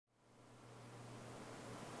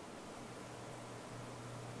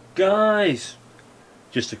Guys,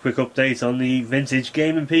 just a quick update on the vintage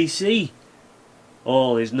gaming PC.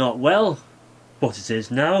 All is not well, but it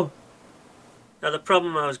is now. Now the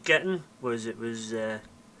problem I was getting was it was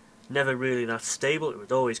never really that stable. It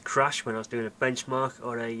would always crash when I was doing a benchmark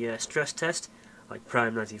or a stress test, like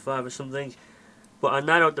Prime 95 or something. But I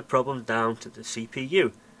narrowed the problem down to the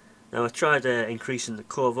CPU. Now I tried increasing the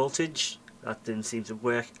core voltage. That didn't seem to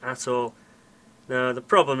work at all. Now the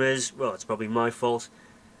problem is, well, it's probably my fault.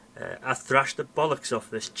 I thrashed the bollocks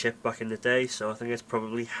off this chip back in the day, so I think it's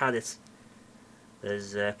probably had it.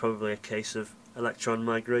 There's probably a case of electron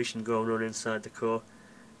migration going on inside the core.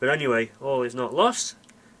 But anyway, all is not lost.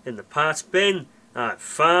 In the parts bin, I've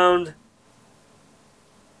found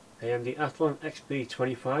AMD Athlon XP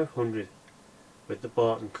 2500 with the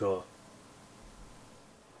Barton core.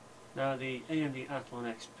 Now the AMD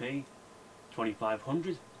Athlon XP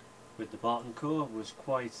 2500 with the Barton core was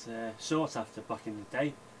quite sought after back in the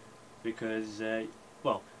day, because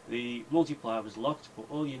well, the multiplier was locked, but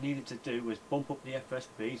all you needed to do was bump up the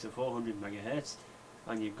FSP to 400 MHz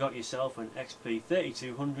and you've got yourself an XP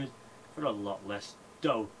 3200 for a lot less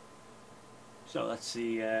dough. So let's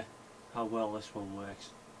see how well this one works.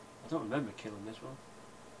 I don't remember killing this one.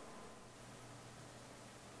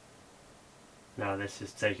 Now this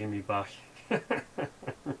is taking me back.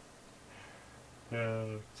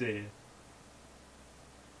 Oh dear.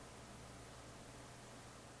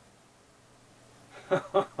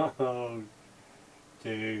 Oh,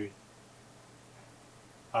 dude.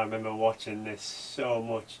 I remember watching this so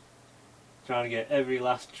much. Trying to get every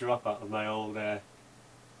last drop out of my old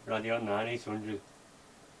Radeon 9800.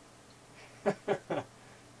 I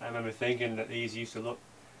remember thinking that these used to look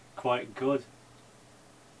quite good.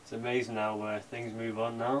 It's amazing how things move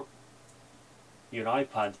on now. Your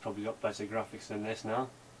iPad's probably got better graphics than this now.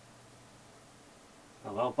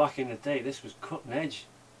 Oh, well, back in the day this was cutting edge.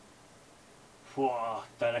 Whoa,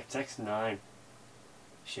 DirectX 9.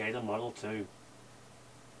 Shader Model 2.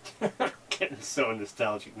 Getting so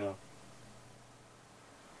nostalgic now.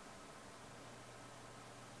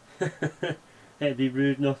 It'd be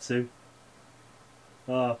rude not to.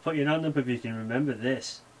 Oh, put your hand up if you can remember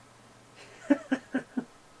this.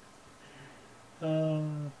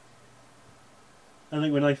 Oh, I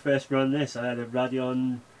think when I first ran this I had a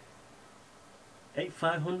Radeon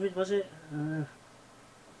 8500, was it?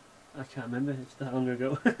 I can't remember, it's that long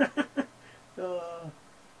ago. Oh,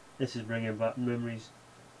 this is bringing back memories.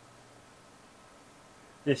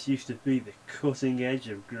 This used to be the cutting edge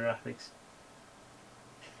of graphics.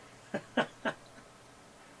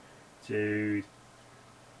 Dude.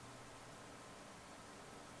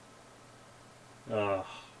 Oh.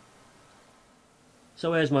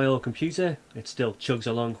 So here's my old computer. It still chugs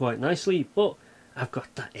along quite nicely, but I've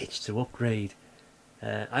got that itch to upgrade.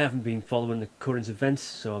 I haven't been following the current events,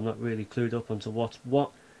 so I'm not really clued up onto what's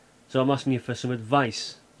what. So I'm asking you for some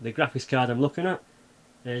advice. The graphics card I'm looking at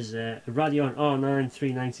is a Radeon R9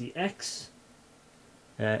 390X,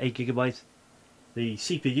 8GB. The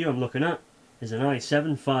CPU I'm looking at is an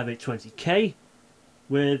i7 5820K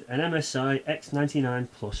with an MSI X99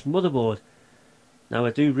 Plus motherboard. Now I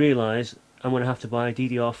do realise I'm going to have to buy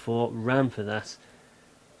DDR4 RAM for that.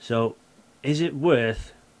 So is it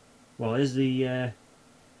worth, well, is the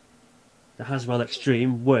Haswell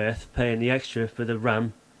Extreme worth paying the extra for the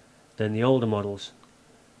RAM than the older models?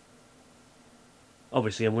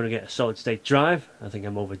 Obviously I'm going to get a solid state drive. I think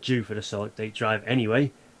I'm overdue for the solid state drive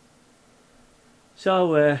anyway.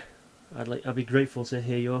 So I'd be grateful to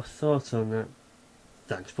hear your thoughts on that.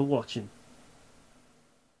 Thanks for watching.